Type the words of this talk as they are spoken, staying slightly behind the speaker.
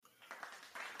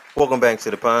Welcome back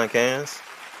to the podcast.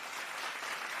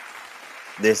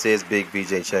 This is Big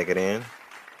BJ. Check it in.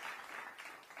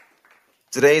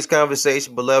 Today's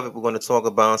conversation, beloved, we're going to talk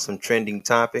about some trending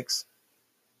topics.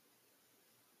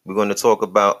 We're going to talk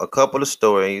about a couple of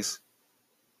stories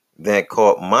that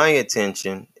caught my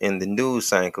attention in the news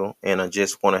cycle, and I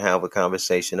just want to have a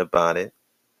conversation about it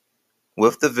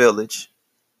with the village,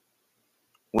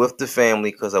 with the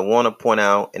family, because I want to point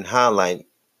out and highlight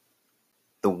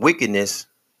the wickedness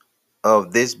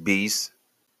of this beast,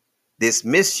 this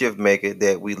mischief maker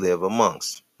that we live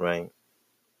amongst, right?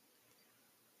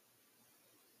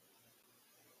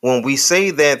 When we say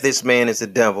that this man is the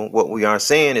devil, what we are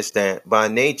saying is that by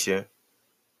nature,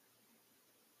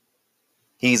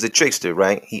 he's a trickster,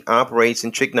 right? He operates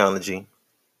in technology,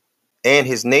 and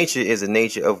his nature is the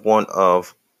nature of one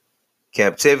of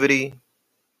captivity,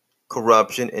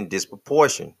 corruption, and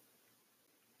disproportion.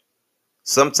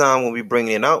 Sometime when we bring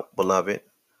it out, beloved,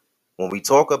 when we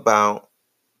talk about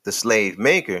the slave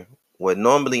maker, what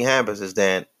normally happens is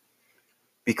that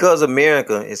because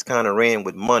America is kind of ran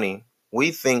with money,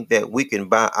 we think that we can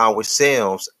buy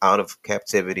ourselves out of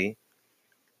captivity.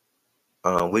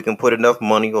 We can put enough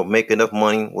money or make enough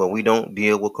money where we don't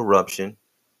deal with corruption,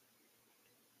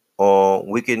 or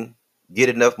we can get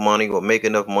enough money or make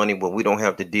enough money where we don't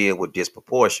have to deal with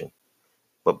disproportion.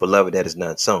 But beloved, that is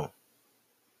not so.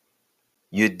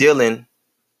 You're dealing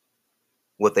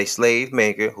with a slave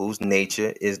maker whose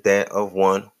nature is that of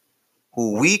one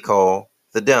who we call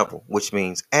the devil, which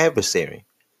means adversary.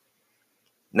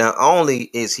 Not only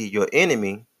is he your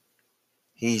enemy,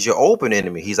 he's your open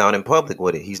enemy. He's out in public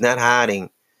with it. He's not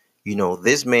hiding.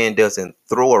 This man doesn't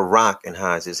throw a rock and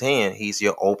hides his hand. He's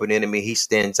your open enemy. He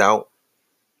stands out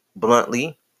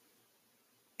bluntly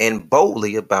and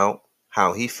boldly about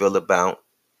how he feel about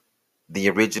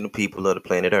the original people of the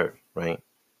planet Earth, right?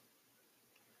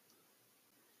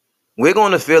 We're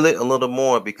going to feel it a little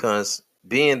more because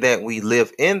being that we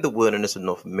live in the wilderness of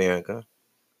North America,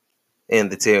 in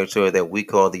the territory that we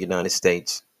call the United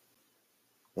States,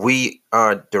 we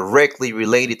are directly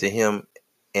related to him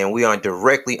and we are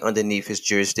directly underneath his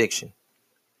jurisdiction.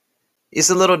 It's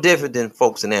a little different than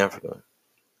folks in Africa.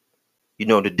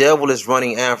 The devil is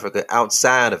running Africa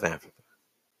outside of Africa.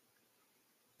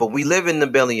 But we live in the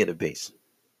belly of the beast.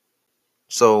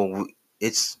 So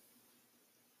it's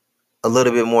a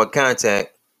little bit more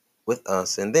contact with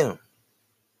us and them.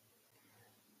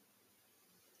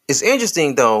 It's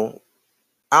interesting though,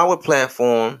 our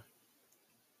platform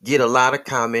get a lot of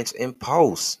comments and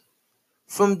posts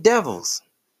from devils.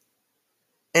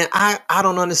 And I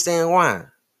don't understand why.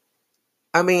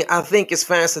 I mean, I think it's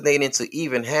fascinating to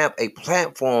even have a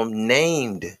platform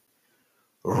named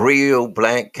Real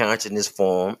Black Consciousness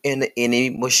Forum, and the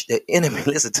enemy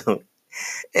listen to me,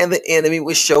 and the enemy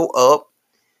will show up.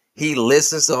 He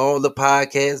listens to all the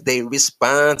podcasts. They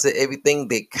respond to everything.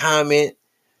 They comment.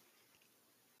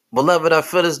 Beloved, I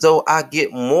feel as though I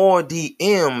get more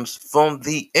DMs from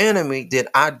the enemy than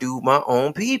I do my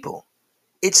own people.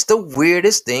 It's the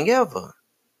weirdest thing ever.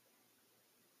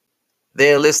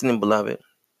 They're listening, beloved.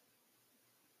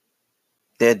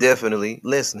 They're definitely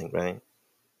listening, right?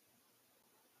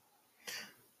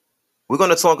 We're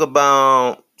going to talk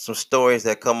about some stories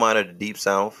that come out of the Deep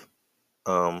South.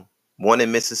 One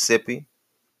in Mississippi.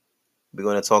 We're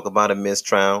going to talk about a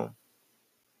mistrial.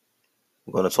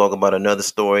 We're going to talk about another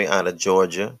story out of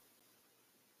Georgia,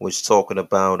 which is talking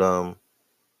about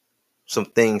some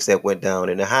things that went down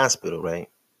in the hospital, right?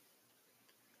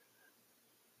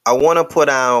 I want to put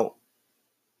out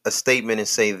a statement and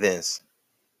say this.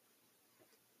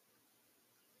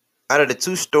 Out of the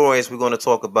two stories, we're going to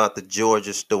talk about the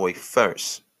Georgia story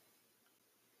first.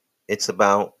 It's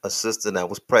about a sister that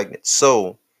was pregnant.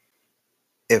 So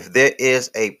if there is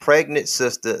a pregnant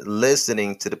sister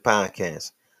listening to the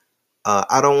podcast,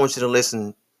 I don't want you to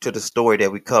listen to the story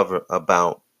that we cover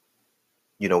about,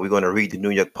 we're going to read the New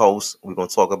York Post. We're going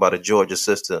to talk about a Georgia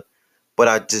sister, but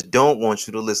I just don't want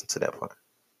you to listen to that part.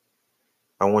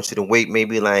 I want you to wait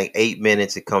maybe like 8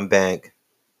 minutes and come back.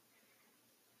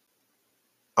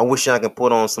 I wish I could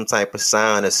put on some type of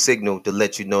sign, a signal to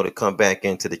let you know to come back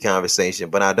into the conversation,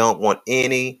 but I don't want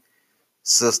any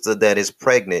sister that is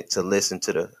pregnant to listen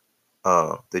to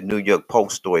the New York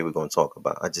Post story we're going to talk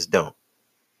about. I just don't.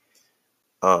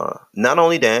 Not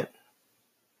only that,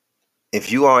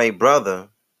 if you are a brother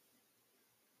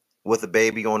with a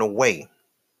baby on the way,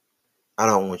 I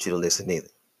don't want you to listen either.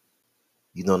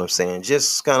 You know what I'm saying?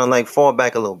 Just kind of like fall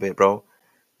back a little bit, bro,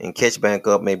 and catch back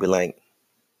up maybe like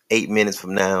 8 minutes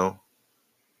from now.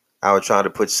 I would try to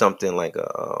put something like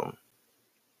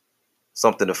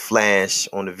something to flash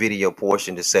on the video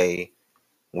portion to say,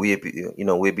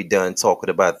 we'll be done talking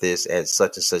about this at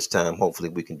such and such time. Hopefully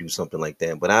we can do something like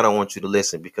that. But I don't want you to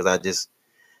listen because I just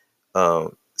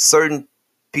certain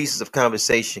pieces of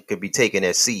conversation could be taken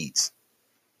as seeds.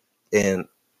 And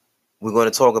we're going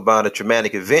to talk about a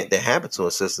traumatic event that happened to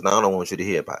a sister. And I don't want you to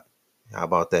hear about it. How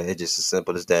about that? It's just as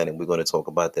simple as that. And we're going to talk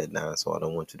about that now. So I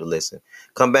don't want you to listen.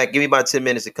 Come back. Give me about 10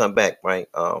 minutes to come back, right?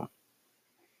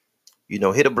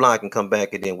 Hit a block and come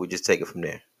back, and then we'll just take it from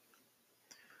there.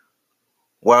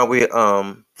 While we're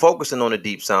focusing on the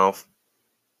Deep South,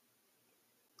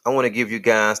 I want to give you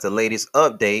guys the latest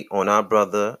update on our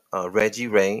brother Reggie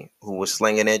Ray, who was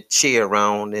slinging that chair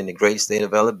around in the great state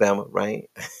of Alabama, right?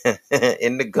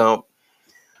 In the Gump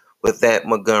with that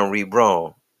Montgomery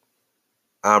brawl.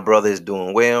 Our brother is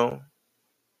doing well.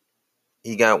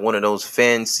 He got one of those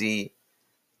fancy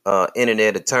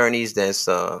internet attorneys that's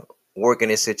working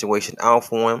this situation out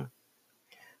for him.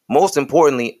 Most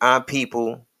importantly, our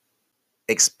people,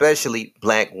 especially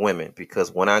black women,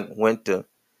 because when I went to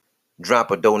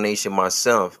drop a donation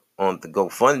myself on the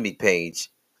GoFundMe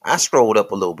page, I scrolled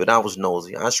up a little bit. I was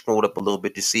nosy. I scrolled up a little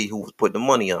bit to see who was putting the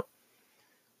money up.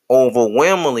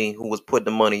 Overwhelmingly, who was putting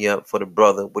the money up for the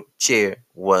brother with the chair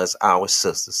was our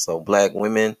sisters. So black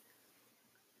women,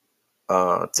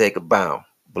 take a bow.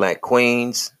 Black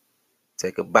queens,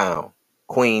 take a bow.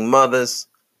 Queen mothers,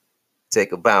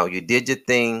 take a bow. You did your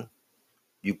thing.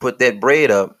 You put that bread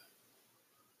up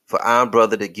for our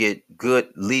brother to get good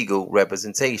legal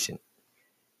representation.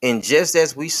 And just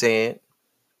as we said,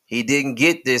 he didn't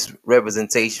get this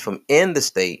representation from in the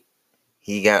state.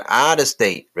 He got out of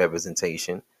state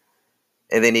representation.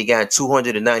 And then he got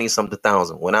 290 something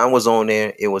thousand. When I was on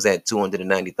there, it was at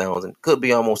 290,000. Could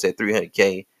be almost at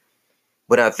 300K.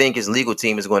 But I think his legal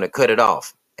team is going to cut it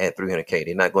off at 300K.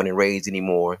 They're not going to raise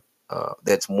anymore.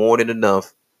 That's more than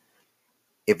enough.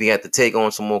 If he had to take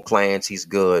on some more clients, he's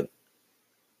good.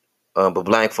 But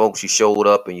black folks, you showed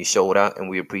up and you showed out, and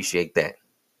we appreciate that.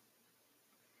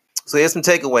 So here's some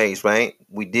takeaways, right?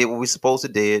 We did what we're supposed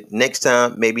to do. Next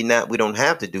time, maybe not. We don't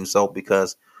have to do so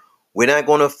because we're not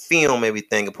going to film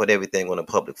everything and put everything on a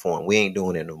public forum. We ain't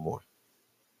doing it no more.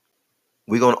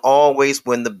 We're going to always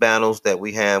win the battles that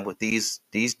we have with these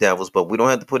devils, but we don't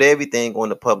have to put everything on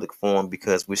the public forum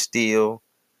because we're still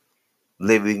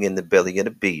living in the belly of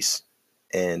the beast.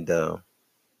 And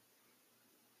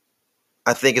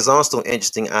I think it's also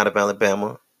interesting out of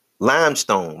Alabama,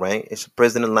 Limestone, right? It's a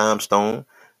prison in Limestone.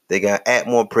 They got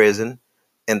Atmore Prison,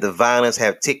 and the violence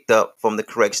have ticked up from the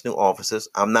correctional officers.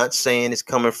 I'm not saying it's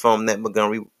coming from that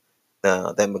Montgomery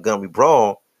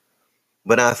brawl,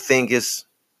 but I think it's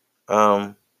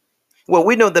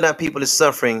we know that our people is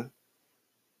suffering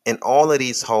in all of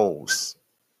these holes,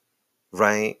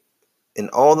 right? In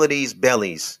all of these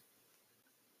bellies,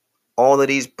 all of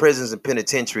these prisons and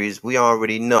penitentiaries. We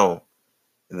already know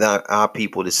that our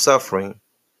people is suffering,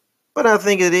 but I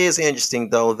think it is interesting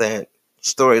though that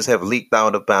stories have leaked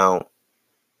out about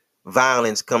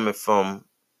violence coming from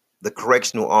the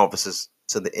correctional officers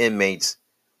to the inmates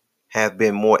have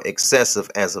been more excessive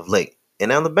as of late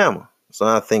in Alabama. So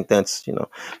I think that's,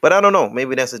 but I don't know.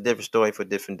 Maybe that's a different story for a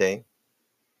different day.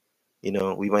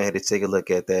 We might have to take a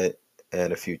look at that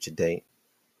at a future date.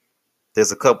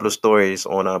 There's a couple of stories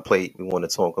on our plate we want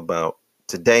to talk about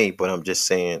today, but I'm just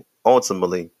saying,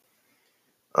 ultimately,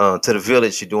 to the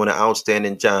village, you're doing an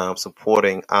outstanding job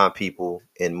supporting our people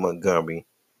in Montgomery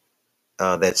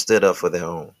that stood up for their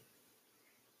own.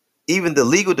 Even the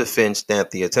legal defense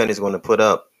that the attorney is going to put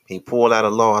up, he pulled out a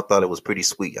law. I thought it was pretty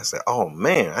sweet. I said, oh,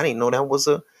 man, I didn't know that was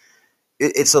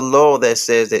it's a law that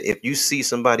says that if you see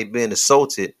somebody being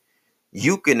assaulted,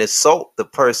 you can assault the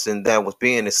person that was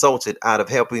being assaulted out of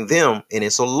helping them. And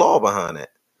it's a law behind that.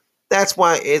 That's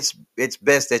why it's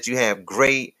best that you have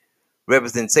great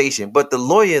representation. But the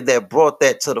lawyer that brought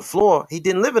that to the floor, he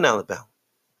didn't live in Alabama.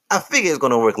 I figure it's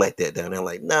going to work like that down there.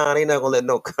 Like, nah, they not going to let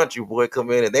no country boy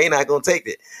come in and they not going to take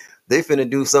it. They finna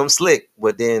do something slick.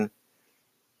 But then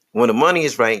when the money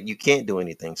is right, you can't do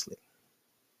anything slick.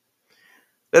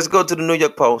 Let's go to the New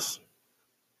York Post.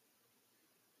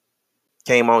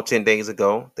 Came out 10 days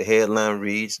ago. The headline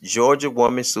reads, Georgia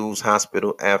woman sues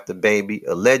hospital after baby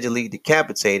allegedly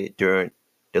decapitated during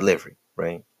delivery,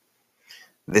 right?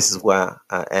 This is why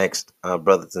I asked our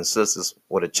brothers and sisters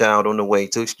with a child on the way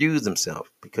to excuse themselves,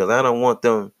 because I don't want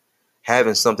them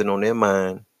having something on their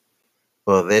mind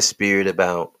or their spirit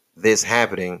about this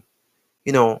happening,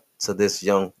 to this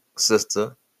young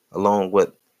sister, along with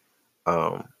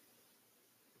her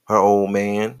old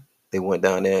man. They went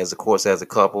down there as a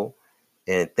couple,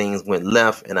 and things went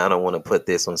left. And I don't want to put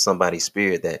this on somebody's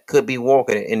spirit that could be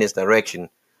walking in this direction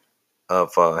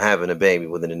of having a baby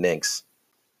within the next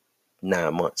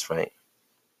 9 months, right?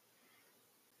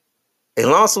 A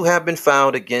lawsuit had been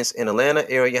filed against an Atlanta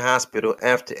area hospital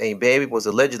after a baby was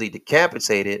allegedly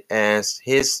decapitated as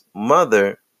his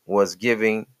mother was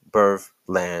giving birth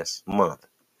last month.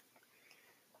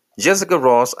 Jessica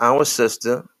Ross, our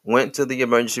sister, went to the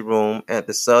emergency room at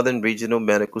the Southern Regional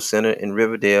Medical Center in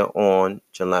Riverdale on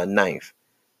July 9th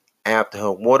after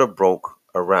her water broke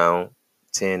around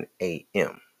 10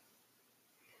 a.m.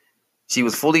 She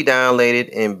was fully dilated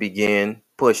and began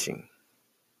pushing,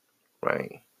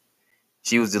 right?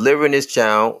 She was delivering this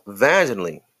child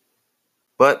vaginally,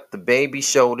 but the baby's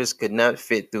shoulders could not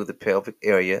fit through the pelvic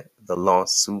area, the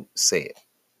lawsuit said.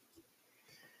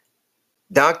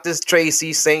 Dr.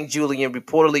 Tracy St. Julian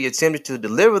reportedly attempted to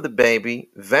deliver the baby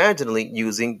vaginally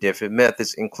using different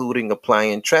methods, including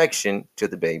applying traction to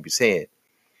the baby's head.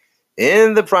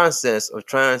 In the process of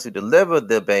trying to deliver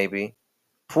the baby,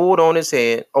 pulled on his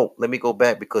head. Oh, let me go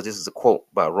back because this is a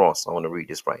quote by Ross. I want to read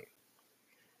this right.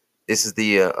 This is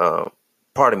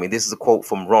this is a quote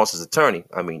from Ross's attorney,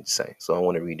 I mean to say. So I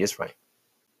want to read this right.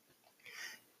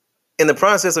 In the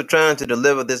process of trying to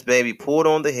deliver this baby, pulled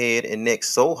on the head and neck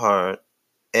so hard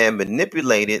and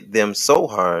manipulated them so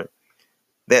hard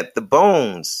that the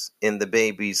bones in the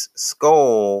baby's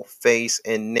skull, face,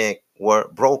 and neck were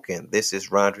broken. This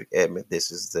is Roderick Edmond.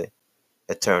 This is the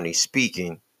attorney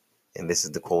speaking, and this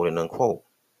is the quote and unquote.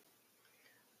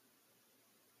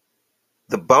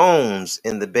 The bones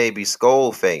in the baby's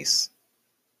skull, face,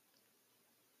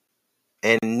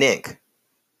 and neck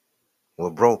were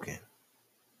broken,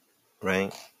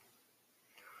 right?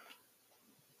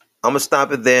 I'm going to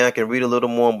stop it there. I can read a little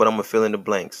more, but I'm going to fill in the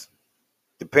blanks.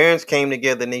 The parents came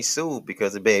together and they sued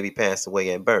because the baby passed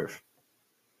away at birth.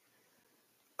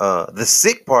 The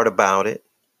sick part about it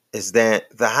is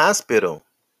that the hospital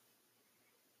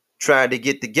tried to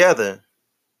get together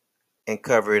and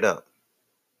cover it up.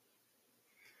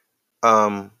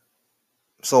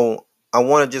 So I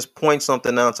want to just point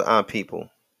something out to our people.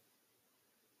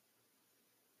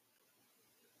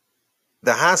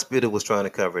 The hospital was trying to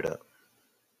cover it up.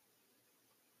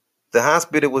 The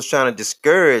hospital was trying to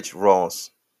discourage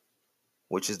Ross,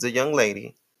 which is the young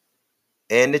lady,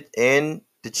 and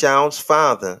the child's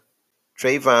father,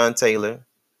 Trayvon Taylor,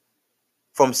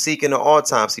 from seeking an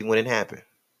autopsy when it happened.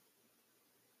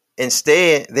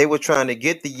 Instead, they were trying to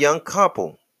get the young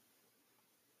couple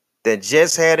that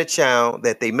just had a child,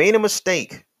 that they made a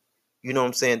mistake. You know what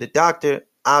I'm saying? The doctor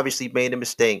obviously made a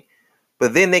mistake,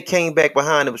 but then they came back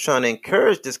behind and was trying to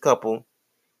encourage this couple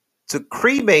to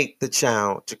cremate the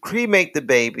child, to cremate the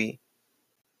baby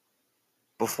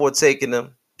before taking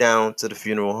them down to the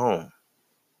funeral home.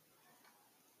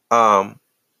 All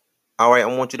right, I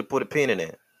want you to put a pin in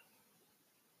that.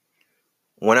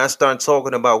 When I start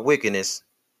talking about wickedness,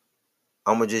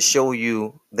 I'm going to just show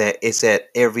you that it's at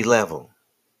every level.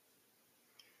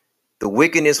 The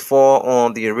wickedness fall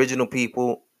on the original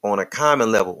people on a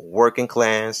common level, working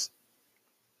class,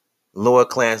 lower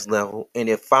class level, and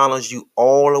it follows you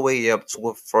all the way up to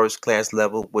a first class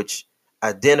level, which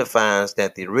identifies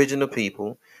that the original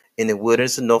people in the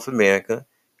wilderness of North America,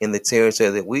 in the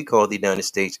territory that we call the United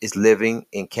States, is living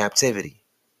in captivity.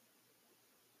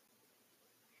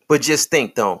 But just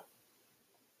think though,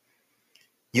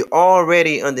 you're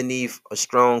already underneath a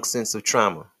strong sense of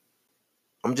trauma.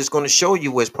 I'm just going to show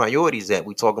you where his priorities at.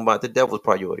 We're talking about the devil's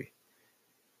priority.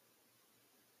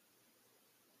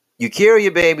 You carry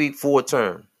your baby full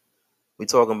term. We're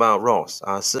talking about Ross,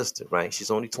 our sister, right? She's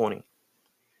only 20.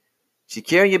 She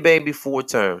carry your baby full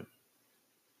term,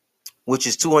 which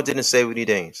is 270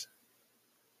 days.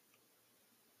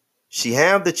 She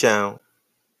have the child.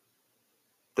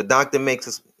 The doctor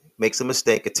makes a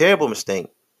mistake, a terrible mistake.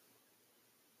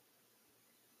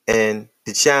 And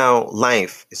the child's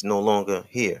life is no longer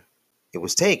here. It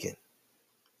was taken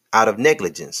out of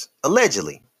negligence,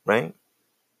 allegedly, right?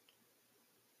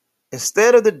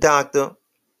 Instead of the doctor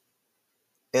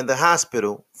and the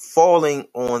hospital falling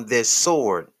on their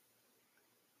sword,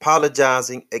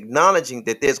 apologizing, acknowledging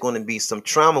that there's going to be some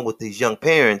trauma with these young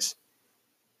parents,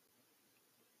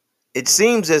 it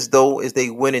seems as though as they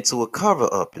went into a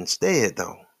cover-up instead,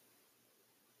 though.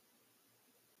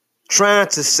 Trying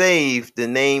to save the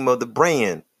name of the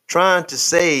brand, trying to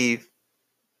save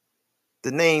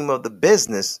the name of the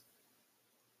business,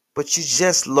 but you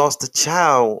just lost a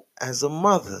child as a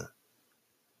mother.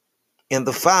 And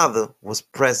the father was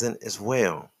present as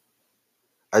well.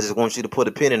 I just want you to put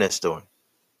a pin in that story,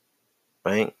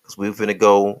 right? Because we're going to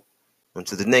go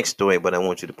into the next story, but I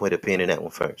want you to put a pin in that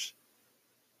one first.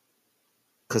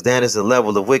 Because that is a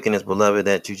level of wickedness, beloved,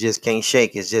 that you just can't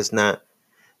shake. It's just not.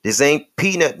 This ain't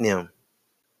Peanut and them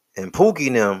and Pookie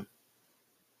and them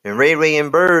and Ray Ray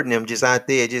and Bird and them just out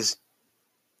there just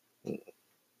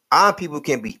our people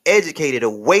can be educated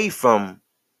away from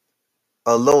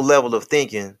a low level of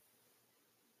thinking.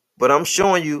 But I'm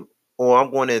showing you, or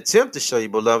I'm going to attempt to show you,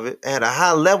 beloved, at a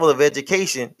high level of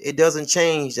education, it doesn't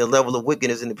change the level of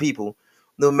wickedness in the people,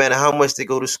 no matter how much they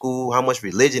go to school, how much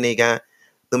religion they got,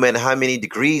 no matter how many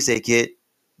degrees they get,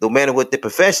 no matter what their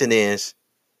profession is.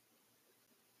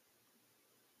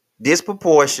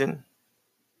 Disproportion,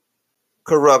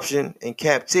 corruption, and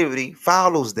captivity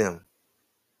follows them.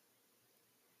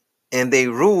 And they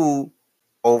rule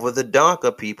over the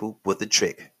darker people with a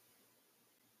trick.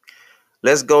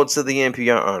 Let's go to the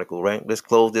NPR article, right? Let's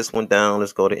close this one down.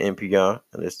 Let's go to NPR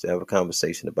and let's have a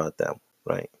conversation about that one,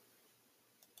 right?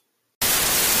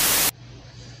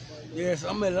 Yes,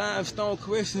 I'm at Limestone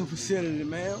Correctional Facility,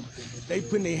 man. They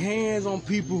putting their hands on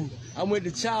people. I went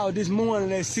to child this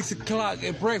morning at 6 o'clock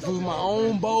at breakfast with my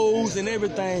own bowls and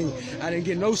everything. I didn't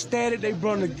get no static. They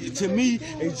brought it to me.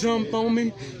 They jumped on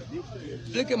me.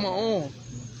 Look at my arm.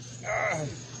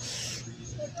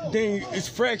 Then it's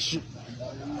fractured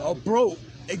or broke.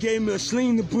 They gave me a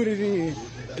sling to put it in.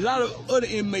 A lot of other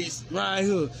inmates right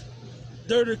here,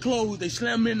 dirty clothes, they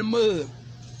slam me in the mud.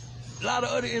 A lot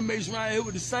of other inmates right here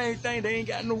with the same thing. They ain't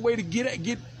got no way to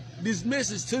get this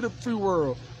message to the free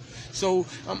world. So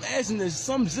I'm asking that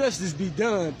some justice be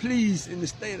done, please, in the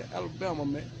state of Alabama,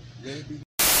 man.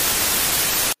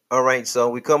 All right, so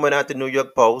we coming out the New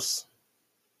York Post.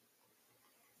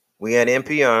 We had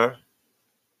NPR.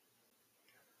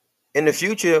 In the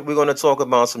future, we're going to talk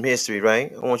about some history,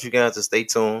 right? I want you guys to stay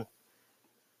tuned.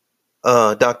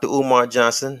 Dr. Umar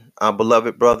Johnson, our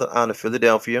beloved brother out of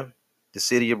Philadelphia, the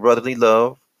city of brotherly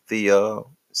love, the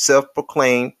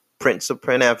self-proclaimed Prince of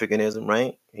Pan-Africanism,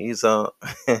 right? He's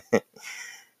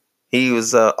he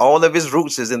was all of his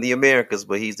roots is in the Americas,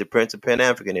 but he's the Prince of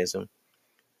Pan-Africanism.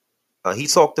 He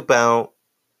talked about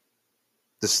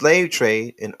the slave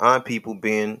trade and our people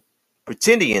being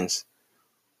pretendians,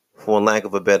 for lack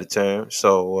of a better term.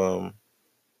 So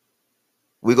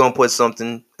we're gonna put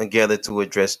something together to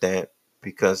address that,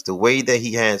 because the way that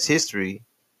he has history,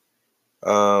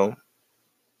 we'll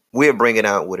bring it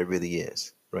out what it really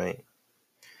is, right?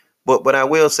 But I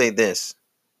will say this.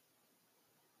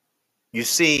 You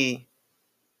see,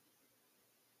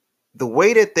 the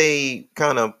way that they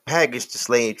kind of package the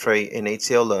slave trade, and they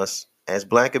tell us as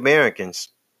Black Americans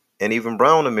and even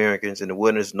brown Americans in the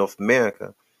wilderness of North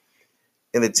America,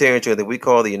 in the territory that we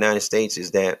call the United States,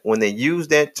 is that when they use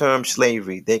that term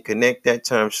slavery, they connect that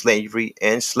term slavery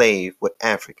and slave with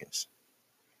Africans.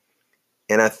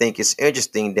 And I think it's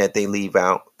interesting that they leave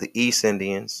out the East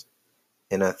Indians.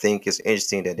 And I think it's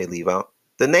interesting that they leave out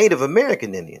the Native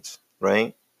American Indians,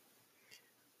 right?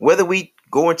 Whether we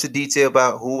go into detail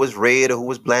about who was red or who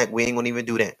was black, we ain't going to even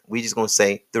do that. We just going to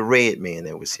say the red man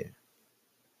that was here.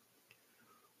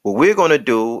 What we're going to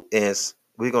do is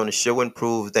we're going to show and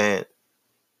prove that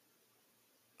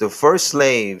the first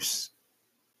slaves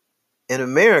in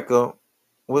America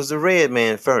was the red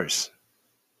man first.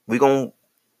 We're going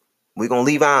to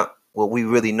leave out what we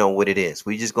really know what it is.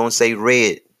 We just going to say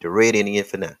red, the red Indian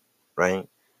for now, right?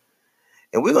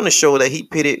 And we're going to show that he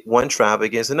pitted one tribe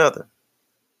against another.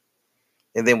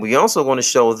 And then we also going to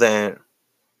show that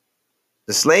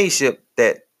the slave ship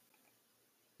that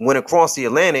went across the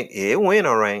Atlantic, it went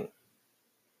all right.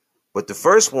 But the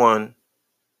first one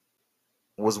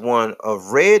was one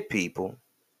of red people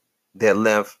that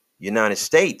left United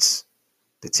States,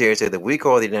 the territory that we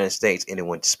call the United States, and it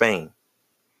went to Spain.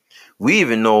 We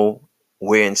even know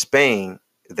where in Spain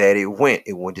that it went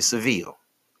to Seville.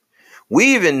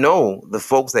 We even know the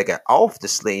folks that got off the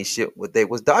slave ship, what they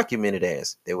was documented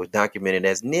as. They were documented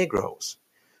as Negroes.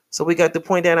 So we got to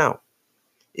point that out.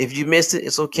 If you missed it,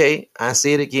 it's okay. I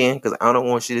say it again because I don't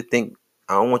want you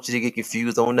to get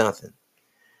confused on nothing.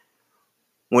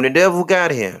 When the devil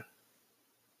got here,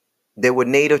 there were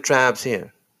native tribes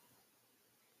here.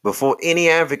 Before any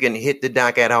African hit the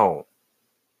dock at all,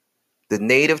 the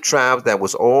native tribes that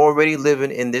was already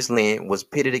living in this land was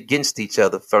pitted against each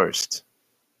other first.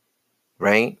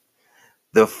 Right?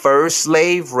 The first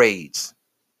slave raids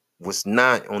was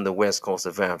not on the west coast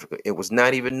of Africa. It was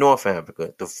not even North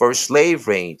Africa. The first slave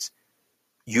raids,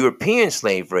 European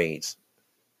slave raids,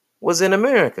 was in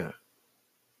America,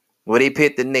 where they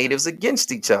pit the natives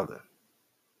against each other.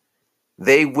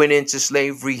 They went into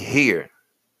slavery here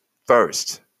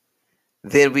first.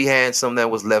 Then we had some that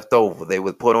was left over. They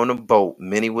were put on a boat.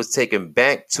 Many was taken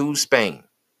back to Spain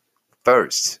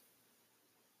first.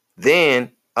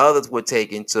 Then others were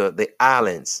taken to the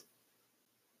islands,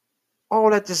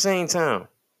 all at the same time.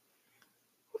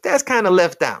 That's kind of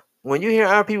left out. When you hear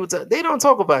our people talk, they don't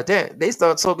talk about that. They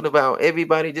start talking about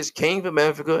everybody just came from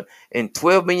Africa and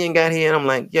 12 million got here. And I'm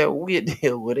like, yeah, we'll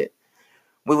deal with it.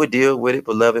 We would deal with it,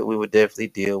 beloved. We would definitely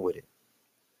deal with it.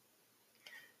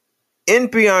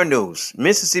 NPR News.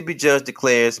 Mississippi judge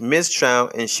declares mistrial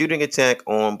in shooting attack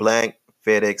on black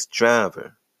FedEx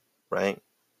driver. Right?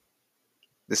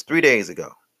 This 3 days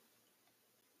ago.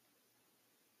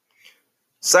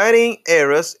 Citing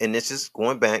errors, and this is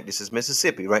going back, this is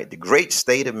Mississippi, right? The great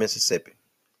state of Mississippi.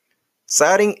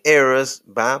 Citing errors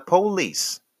by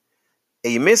police,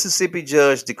 a Mississippi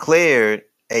judge declared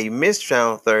a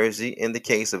mistrial Thursday in the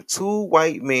case of two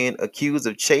white men accused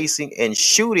of chasing and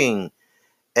shooting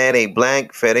at a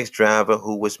black FedEx driver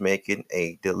who was making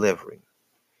a delivery.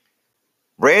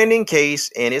 Brandon Case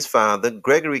and his father,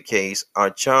 Gregory Case, are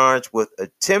charged with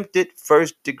attempted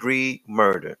first-degree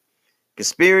murder,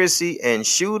 conspiracy, and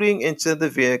shooting into the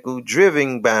vehicle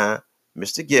driven by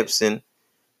Mr. Gibson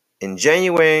in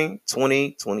January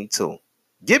 2022.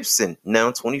 Gibson,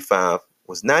 now 25,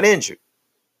 was not injured,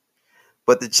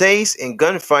 but the chase and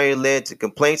gunfire led to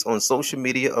complaints on social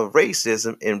media of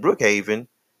racism in Brookhaven,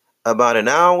 about an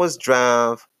hour's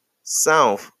drive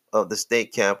south of the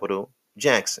state capital,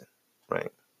 Jackson.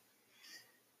 Right.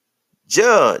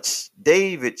 Judge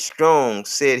David Strong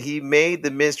said he made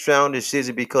the mistrial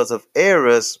decision because of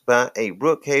errors by a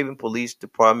Brookhaven Police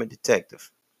Department detective.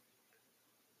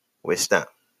 We stop.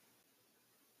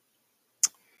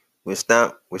 Those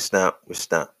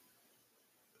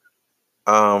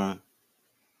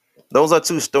are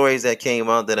two stories that came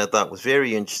out that I thought was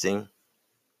very interesting.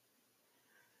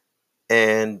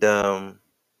 And I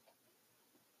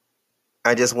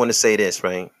just want to say this,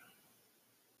 right?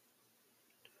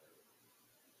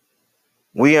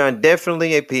 We are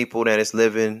definitely a people that is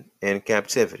living in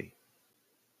captivity.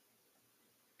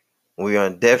 We are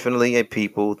definitely a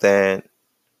people that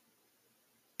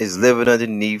is living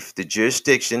underneath the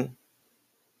jurisdiction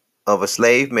of a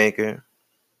slave maker,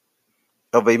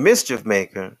 of a mischief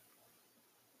maker,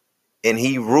 and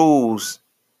he rules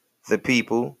the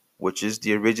people, which is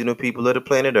the original people of the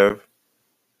planet Earth,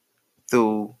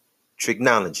 through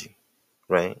technology,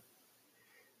 right?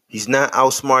 He's not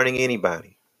outsmarting anybody.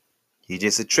 He's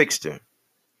just a trickster.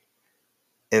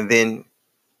 And then,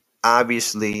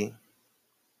 obviously,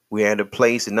 we're at a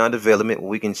place in our development where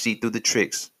we can see through the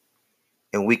tricks.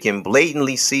 And we can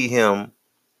blatantly see him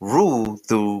rule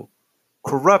through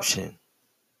corruption.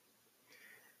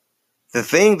 The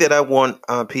thing that I want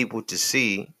our people to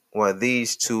see while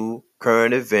these two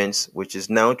current events, which is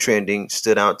now trending,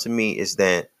 stood out to me is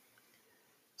that,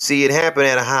 see, it happened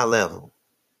at a high level.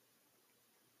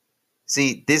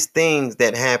 See, these things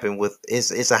that happen with,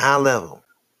 it's a high level.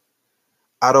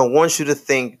 I don't want you to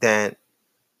think that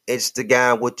it's the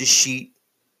guy with the sheet,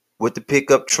 with the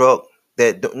pickup truck,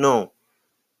 no.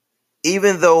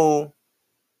 Even though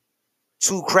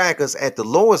two crackers at the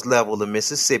lowest level of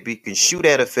Mississippi can shoot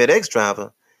at a FedEx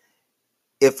driver,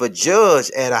 if a judge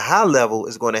at a high level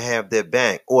is going to have their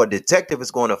back, or a detective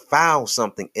is going to file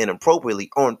something inappropriately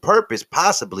on purpose,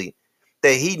 possibly,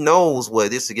 that he knows, well,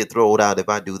 this will get thrown out if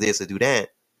I do this or do that.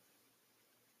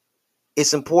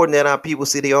 It's important that our people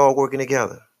see they all working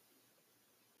together.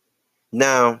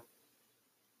 Now,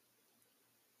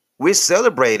 we're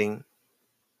celebrating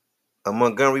a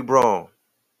Montgomery brawl.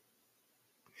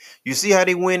 You see how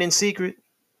they win in secret?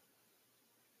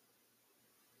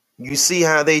 You see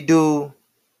how they do?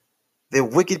 They're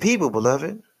wicked people,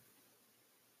 beloved.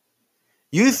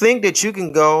 You think that you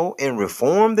can go and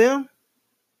reform them?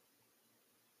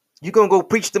 You're going to go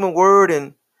preach them a word,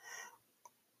 and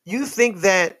you think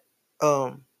that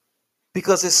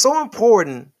because it's so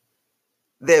important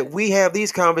that we have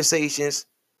these conversations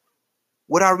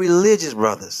with our religious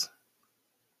brothers.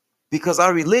 Because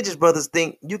our religious brothers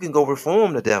think you can go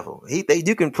reform the devil.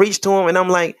 You can preach to him. And I'm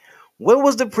like, where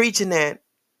was the preaching at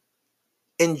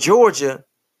in Georgia?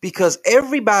 Because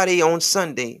everybody on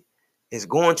Sunday is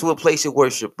going to a place of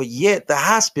worship, but yet the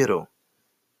hospital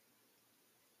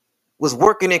was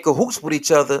working in cahoots with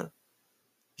each other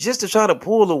just to try to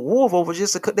pull the wolf over.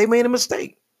 They made a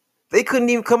mistake. They couldn't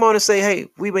even come on and say, hey,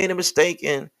 we made a mistake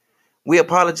and we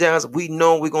apologize. We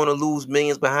know we're going to lose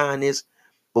millions behind this,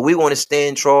 but we want to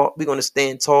stand tall. We're going to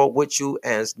stand tall with you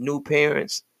as new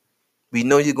parents. We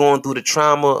know you're going through the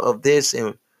trauma of this,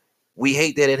 and we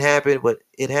hate that it happened, but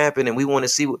it happened, and we want to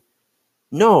see what.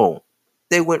 No,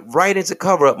 they went right into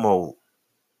cover-up mode.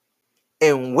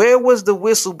 And where was the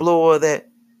whistleblower that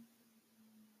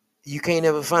you can't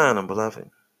ever find them, beloved?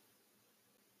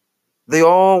 They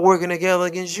all working together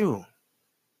against you.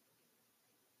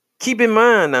 Keep in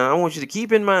mind now, I want you to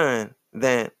keep in mind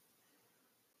that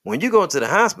when you go to the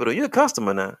hospital, you're a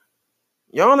customer now.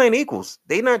 Y'all ain't equals.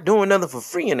 They not doing nothing for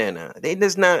free in there now. They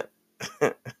just not.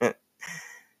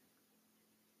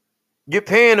 You're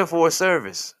paying them for a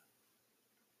service.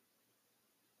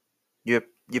 You're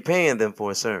paying them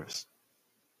for a service.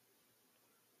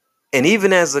 And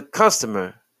even as a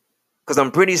customer, because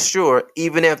I'm pretty sure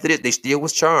even after this, they still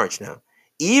was charged now.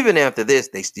 Even after this,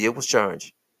 they still was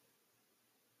charged.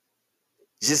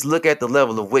 Just look at the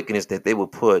level of wickedness that they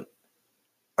would put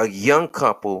a young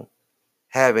couple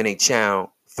having a child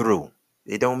through.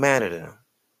 It don't matter to them.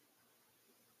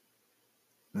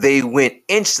 They went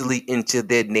instantly into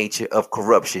their nature of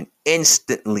corruption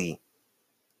instantly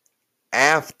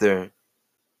after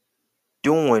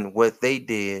doing what they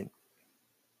did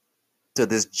to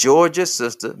this Georgia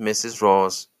sister, Mrs.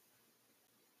 Ross,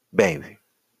 baby.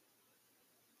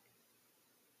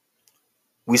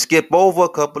 We skip over a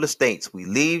couple of states. We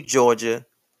leave Georgia.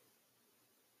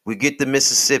 We get to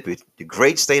Mississippi, the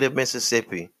great state of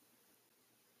Mississippi.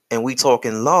 And we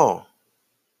talking law.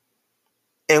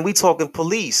 And we talking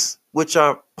police, which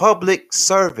are public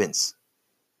servants.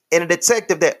 And a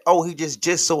detective that, he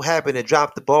just so happened to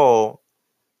drop the ball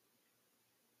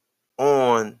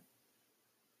on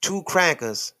two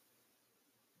crackers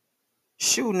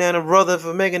shooting at a brother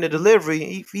for making a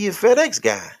delivery. He a FedEx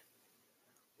guy.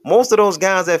 Most of those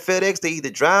guys at FedEx, they either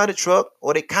drive the truck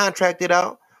or they contract it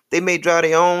out. They may drive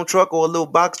their own truck or a little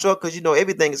box truck because,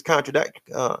 everything is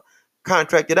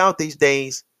contracted out these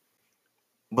days.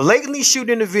 Blatantly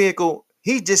shooting the vehicle,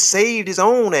 he just saved his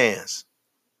own ass.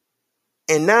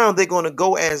 And now they're going to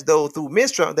go as though through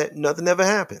mistrial that nothing ever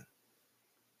happened.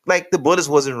 Like the bullets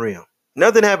wasn't real.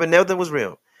 Nothing happened. Nothing was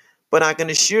real. But I can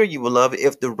assure you, beloved,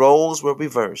 if the roles were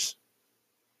reversed,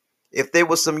 if there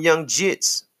was some young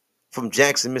jits from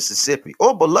Jackson, Mississippi,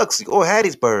 or Biloxi, or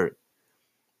Hattiesburg,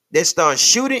 that start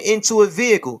shooting into a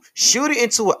vehicle, shooting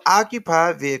into an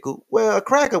occupied vehicle where a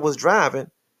cracker was driving,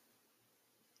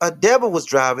 a devil was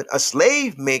driving, a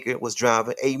slave maker was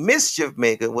driving, a mischief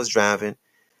maker was driving,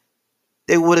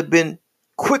 they would have been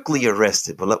quickly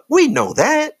arrested. But we know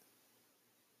that.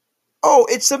 Oh,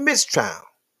 it's a mistrial.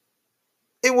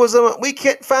 It was we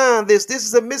can't find this. This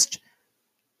is a mistrial.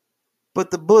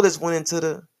 But the bullets went into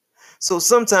the. So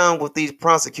sometimes what these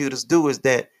prosecutors do is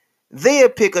that they'll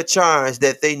pick a charge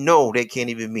that they know they can't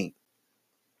even meet.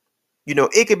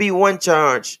 It could be one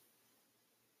charge,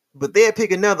 but they'll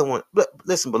pick another one. But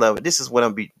listen, beloved, this is what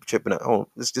I'm be tripping out. Hold on,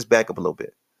 let's just back up a little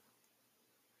bit.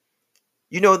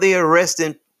 They're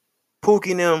arresting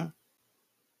Pookie them.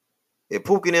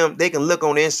 Pookie them, they can look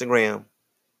on Instagram,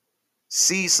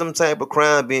 see some type of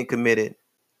crime being committed,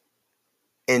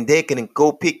 and they can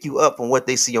go pick you up on what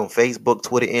they see on Facebook,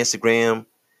 Twitter, Instagram.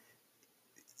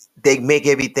 They make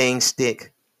everything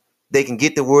stick. They can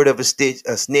get the word of a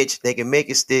snitch. They can make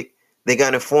it stick. They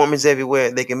got informants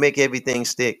everywhere. They can make everything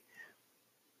stick.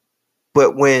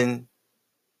 But when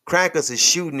crackers is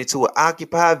shooting into an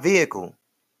occupied vehicle,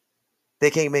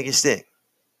 they can't make it stick.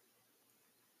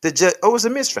 The judge, it was a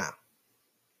mistrial.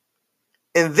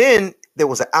 And then there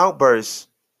was an outburst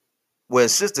where a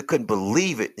sister couldn't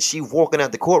believe it. She walking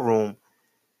out the courtroom,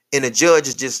 and the judge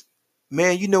is just,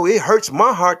 man, it hurts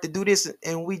my heart to do this,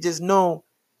 and we just know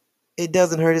it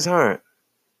doesn't hurt his heart.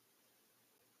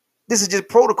 This is just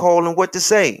protocol and what to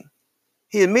say.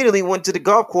 He immediately went to the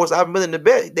golf course. I've been in the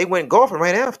bed. They went golfing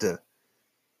right after.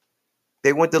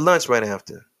 They went to lunch right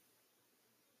after.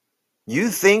 You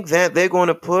think that they're going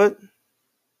to put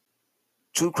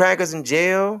two crackers in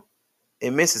jail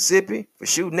in Mississippi for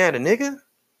shooting at a nigga?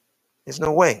 There's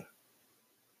no way.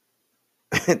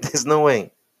 There's no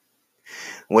way.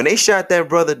 When they shot that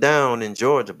brother down in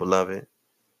Georgia, beloved,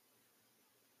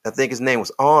 I think his name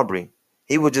was Aubrey.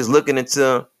 He was just looking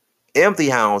into empty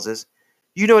houses.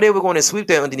 They were going to sweep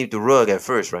that underneath the rug at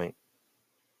first, right?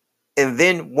 And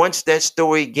then once that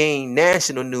story gained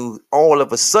national news, all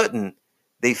of a sudden,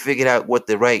 they figured out what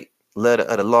the right letter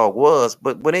of the law was.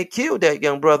 But when they killed that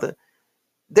young brother,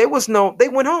 they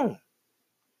went home.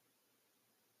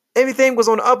 Everything was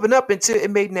on the up and up until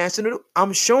it made national news.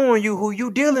 I'm showing you who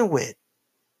you dealing with.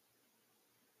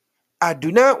 I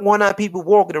do not want our people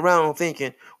walking around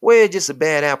thinking, well, it's just a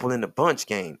bad apple in the bunch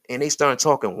game. And they start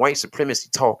talking white supremacy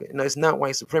talking. No, it's not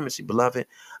white supremacy, beloved.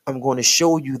 I'm going to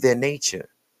show you their nature.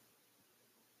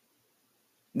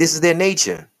 This is their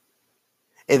nature.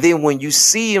 And then when you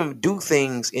see them do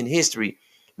things in history,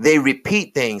 they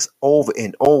repeat things over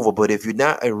and over. But if you're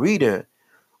not a reader,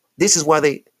 this is why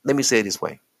let me say it this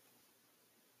way.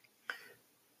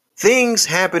 Things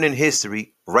happen in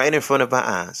history right in front of our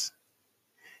eyes.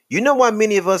 You know why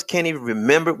many of us can't even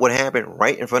remember what happened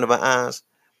right in front of our eyes?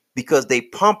 Because they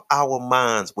pump our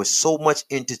minds with so much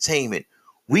entertainment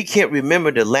We can't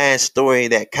remember the last story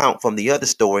that count from the other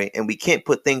story, and we can't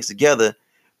put things together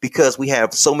because we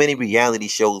have so many reality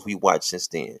shows we watch since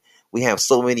then. We have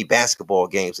so many basketball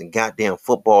games and goddamn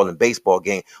football and baseball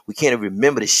games. We can't even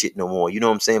remember this shit no more. You know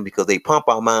what I'm saying? Because they pump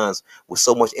our minds with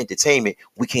so much entertainment,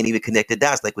 we can't even connect the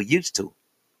dots like we used to.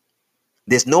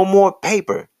 There's no more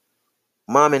paper.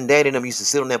 Mom and daddy and them used to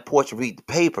sit on that porch and read the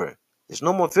paper. There's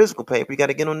no more physical paper. You got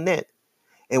to get on the net.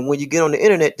 And when you get on the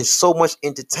internet, there's so much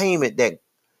entertainment that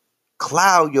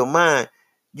cloud your mind.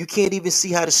 You can't even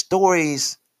see how the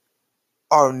stories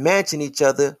are matching each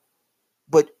other,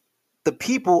 but the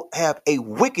people have a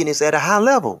wickedness at a high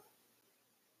level.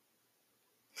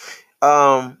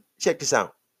 Check this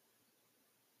out.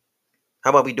 How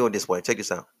about we do it this way? Check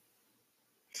this out.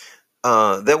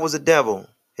 There was a devil.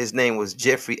 His name was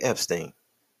Jeffrey Epstein,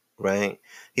 right?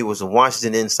 He was a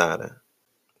Washington insider.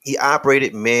 He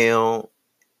operated male.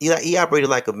 He operated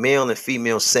like a male and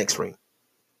female sex ring.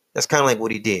 That's kind of like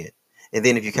what he did. And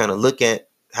then if you kind of look at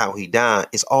how he died,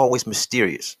 it's always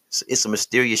mysterious. It's a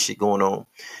mysterious shit going on.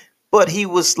 But he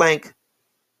was setting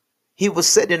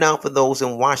it out for those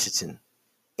in Washington,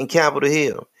 in Capitol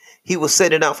Hill. He was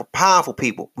setting it out for powerful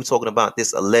people. We're talking about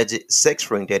this alleged sex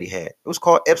ring that he had. It was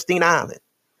called Epstein Island,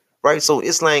 right? So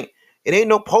it's like, it ain't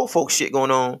no po folk shit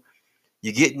going on.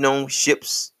 You're getting on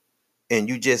ships and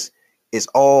it's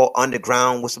all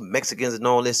underground with some Mexicans and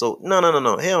all this. So no,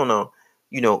 hell no.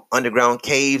 Underground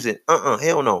caves and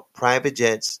hell no. Private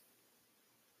jets,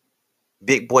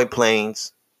 big boy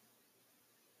planes,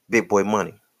 big boy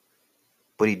money.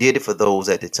 But he did it for those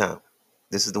at the time.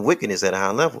 This is the wickedness at a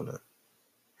high level now.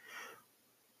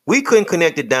 We couldn't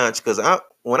connect the dots because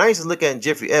when I used to look at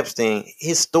Jeffrey Epstein,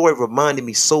 his story reminded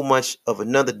me so much of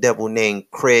another devil named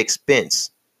Craig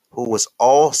Spence, who was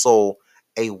also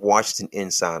a Washington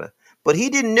insider. But he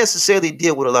didn't necessarily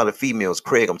deal with a lot of females,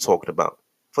 Craig I'm talking about.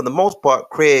 For the most part,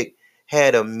 Craig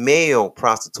had a male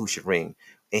prostitution ring.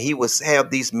 And he would have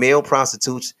these male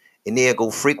prostitutes and they'd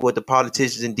go freak with the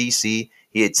politicians in D.C.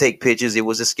 He'd take pictures. It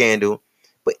was a scandal.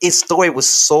 But his story was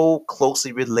so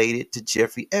closely related to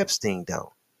Jeffrey Epstein,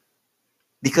 though.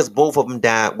 Because both of them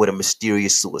died with a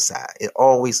mysterious suicide.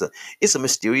 It's a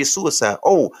mysterious suicide.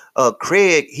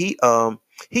 Craig,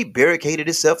 he barricaded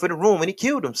himself in a room and he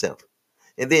killed himself.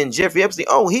 And then Jeffrey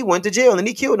Epstein, he went to jail and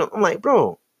he killed him. I'm like,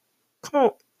 bro, come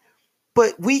on.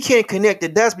 But we can't connect the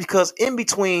dots because in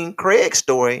between Craig's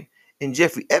story and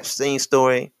Jeffrey Epstein's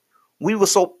story, we were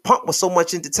so pumped with so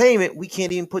much entertainment, we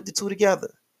can't even put the two together.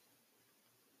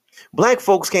 Black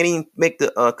folks can't even make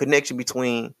the connection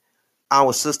between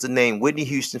our sister named Whitney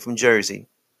Houston from Jersey.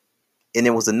 And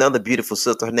there was another beautiful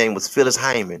sister. Her name was Phyllis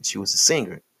Hyman. She was a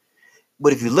singer.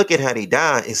 But if you look at how they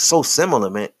died, it's so similar,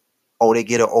 man. They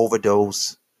get an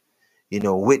overdose.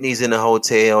 Whitney's in a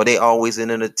hotel. They always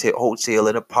in a hotel,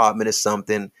 an apartment or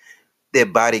something. Their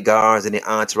bodyguards and their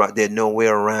entourage, they're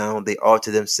nowhere around. They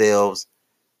alter themselves.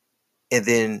 And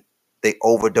then they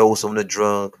overdose on the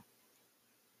drug.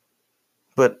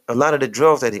 But a lot of the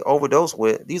drugs that they overdose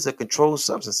with, these are controlled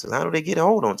substances. How do they get a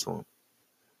hold onto them?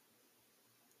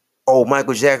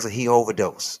 Michael Jackson, he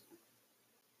overdosed.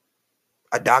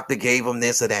 A doctor gave him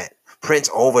this or that. Prince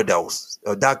overdosed.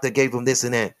 A doctor gave him this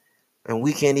and that. And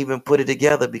we can't even put it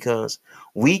together because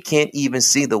we can't even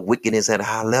see the wickedness at a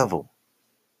high level.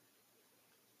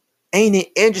 Ain't it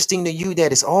interesting to you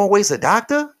that it's always a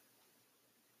doctor?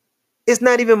 It's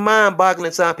not even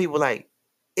mind-boggling to people like,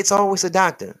 it's always a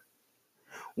doctor.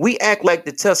 We act like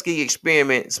the Tuskegee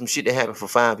experiment, some shit that happened for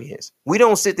 5 years. We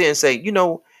don't sit there and say,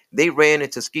 they ran a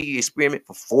Tuskegee experiment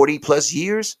for 40 plus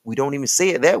years. We don't even say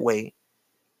it that way.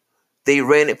 They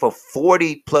ran it for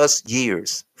 40 plus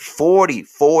years. 40,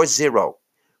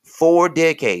 4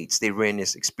 decades. They ran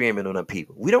this experiment on our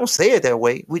people. We don't say it that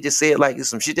way. We just say it like it's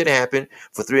some shit that happened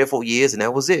for 3 or 4 years and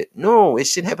that was it. No, it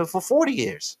should happen for 40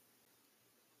 years.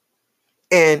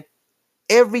 And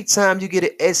every time you get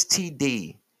an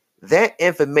STD, that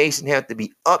information has to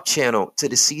be up channeled to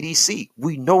the CDC.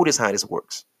 We notice how this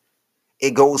works.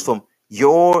 It goes from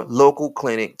your local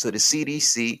clinic to the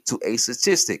CDC to a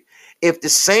statistic. If the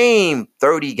same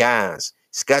 30 guys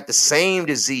got the same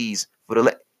disease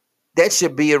that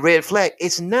should be a red flag.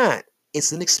 It's not.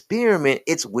 It's an experiment.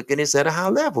 It's wickedness at a high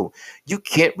level. You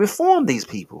can't reform these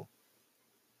people.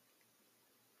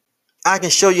 I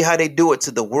can show you how they do it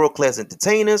to the world-class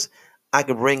entertainers. I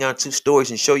can bring out 2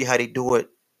 stories and show you how they do it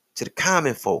to the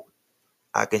common folk.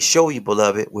 I can show you,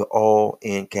 beloved, we're all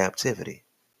in captivity.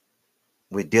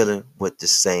 We're dealing with the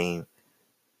same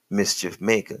mischief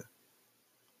maker.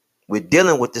 We're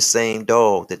dealing with the same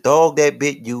dog. The dog that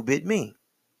bit you bit me.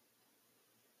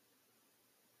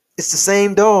 It's the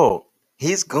same dog.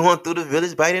 He's going through the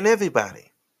village biting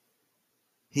everybody.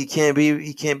 He can't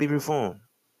be reformed.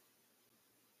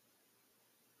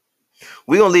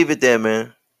 We're gonna leave it there,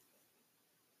 man.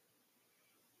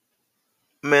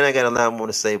 Man, I got a lot more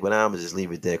to say, but I'm gonna just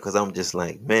leave it there because I'm just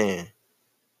like, man,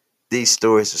 these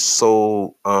stories are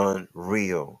so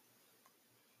unreal.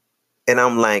 And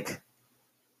I'm like,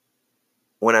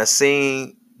 when I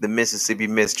seen the Mississippi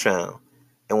mistrial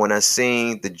and when I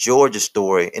seen the Georgia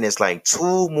story, and it's like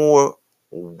two more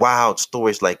wild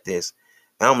stories like this,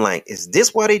 and I'm like, is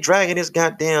this why they dragging this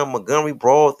goddamn Montgomery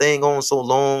Brawl thing on so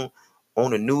long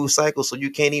on the news cycle so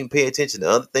you can't even pay attention to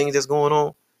other things that's going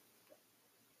on?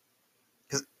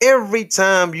 Because every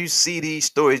time you see these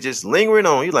stories just lingering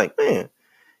on, you're like, man,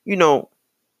 you know,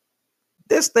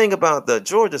 this thing about the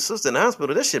Georgia sister in the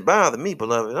hospital, this shit bothered me,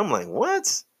 beloved. I'm like,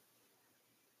 what?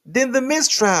 Then the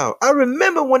mistrial. I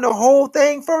remember when the whole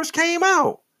thing first came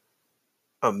out.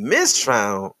 A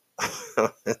mistrial.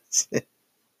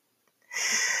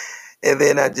 And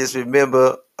then I just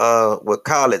remember what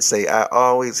Khaled say. I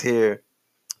always hear,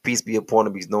 peace be upon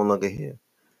him, he's no longer here.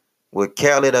 What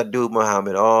Khaled Abdul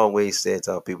Muhammad always said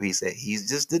to our people, he said, he's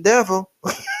just the devil.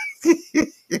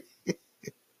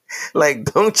 Like,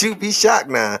 don't you be shocked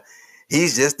now.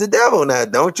 He's just the devil now.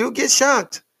 Don't you get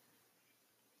shocked.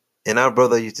 And our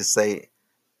brother used to say,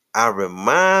 I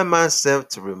remind myself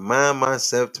to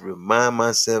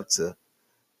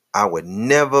I would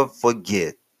never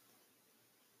forget.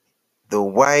 The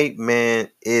white man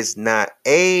is not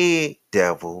a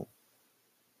devil.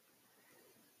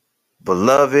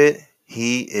 Beloved,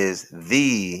 he is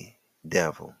the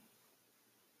devil.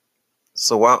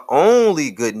 So our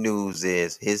only good news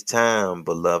is his time,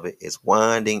 beloved, is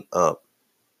winding up.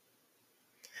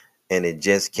 And it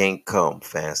just can't come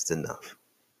fast enough.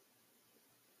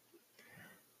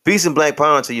 Peace and black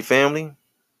power to your family.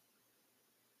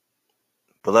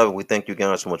 Beloved, we thank you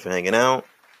guys so much for hanging out.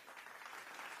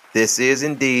 This is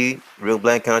indeed Real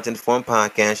Black Content Forum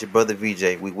Podcast. Your brother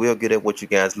VJ. We will get at what you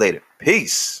guys later.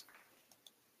 Peace.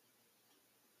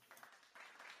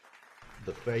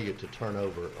 The failure to turn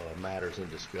over matters in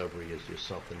discovery is just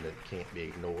something that can't be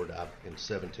ignored. In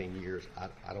 17 years,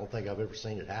 I don't think I've ever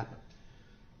seen it happen,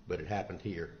 but it happened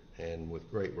here, and with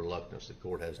great reluctance, the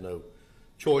court has no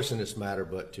choice in this matter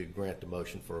but to grant the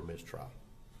motion for a mistrial.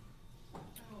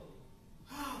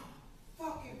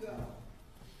 Fuck you, God.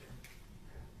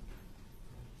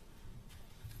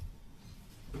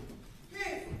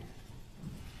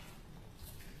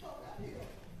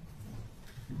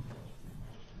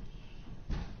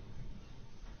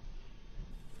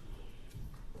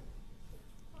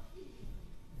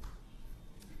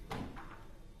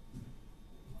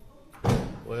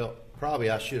 Well, probably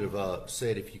I should have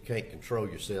said if you can't control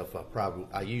yourself,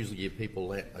 I usually give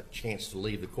people a chance to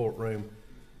leave the courtroom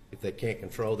if they can't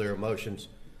control their emotions.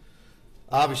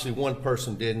 Obviously, one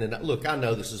person didn't, and look, I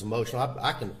know this is emotional.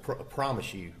 I can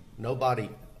promise you, nobody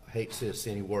hates this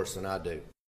any worse than I do.